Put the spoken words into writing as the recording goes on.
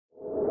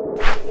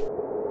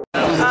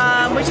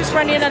We're just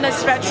running on a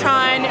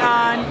Spectron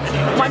on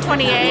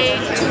 128,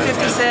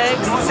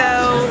 256,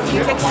 so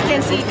you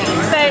can see.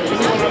 But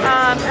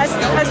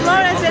as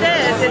long as it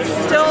is, it's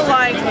still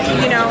like,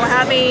 you know,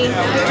 having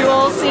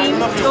dual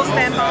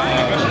standby.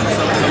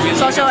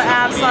 Social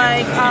apps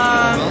like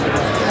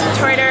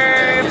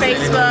Twitter,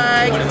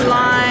 Facebook,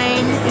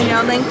 Line, you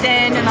know,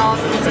 LinkedIn, and all,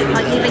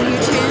 like even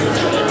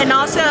YouTube. And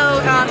also,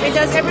 it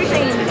does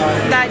everything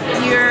that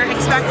you're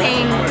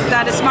expecting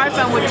that a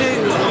smartphone would do.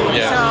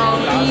 Yeah. So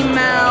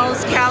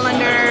emails,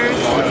 calendars,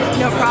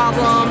 no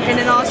problem. And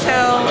then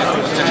also,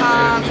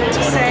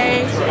 to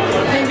say,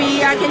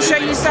 maybe I can show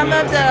you some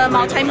of the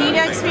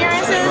multimedia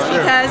experiences,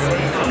 because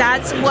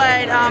that's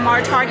what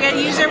our target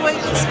user would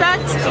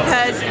expect,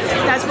 because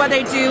that's what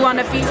they do on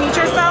a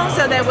feature phone.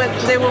 So they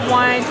would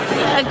want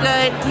a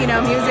good, you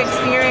know, music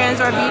experience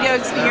or video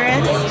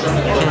experience.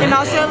 And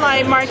also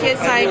like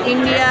markets like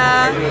India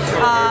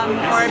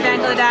or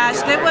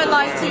Bangladesh, they would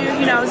like to,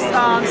 you know,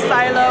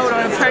 siloed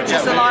or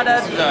purchase a lot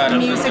of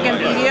music and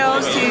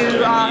videos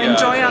to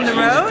enjoy on the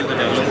road.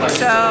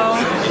 So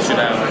you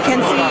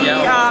can see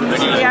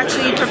the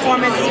actually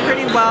performance is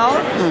pretty well.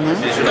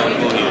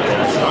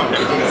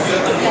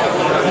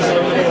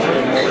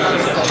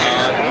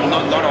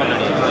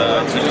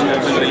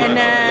 And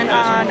then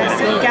on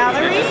the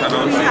gallery,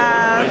 we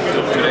have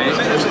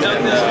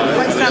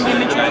some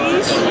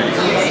imageries,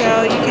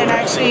 so you can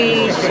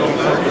actually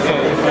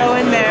go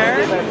in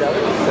there.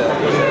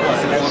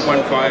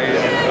 4.5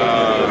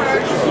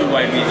 full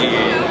wide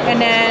VGA. And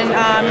then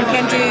you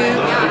can do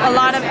a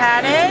lot of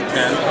edits.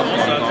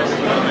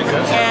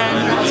 And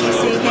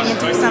so you can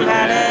do some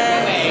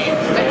edits.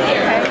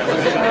 Okay.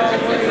 So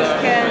you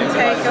can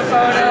take a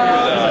photo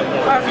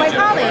of my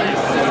colleagues.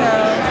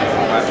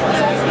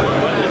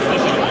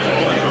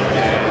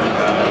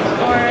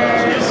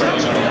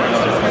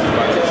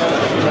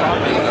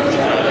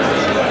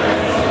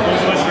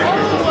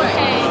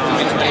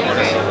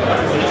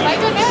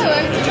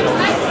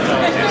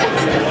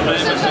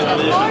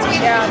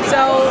 Yeah,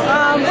 so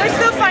we're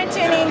still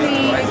fine-tuning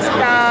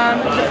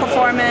the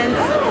performance,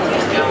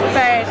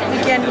 but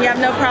we have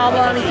no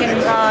problem. We can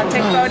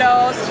take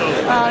photos,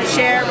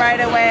 share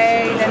right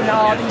away, and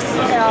all these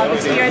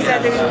experiences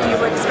that you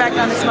would expect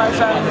on a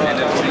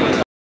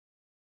smartphone.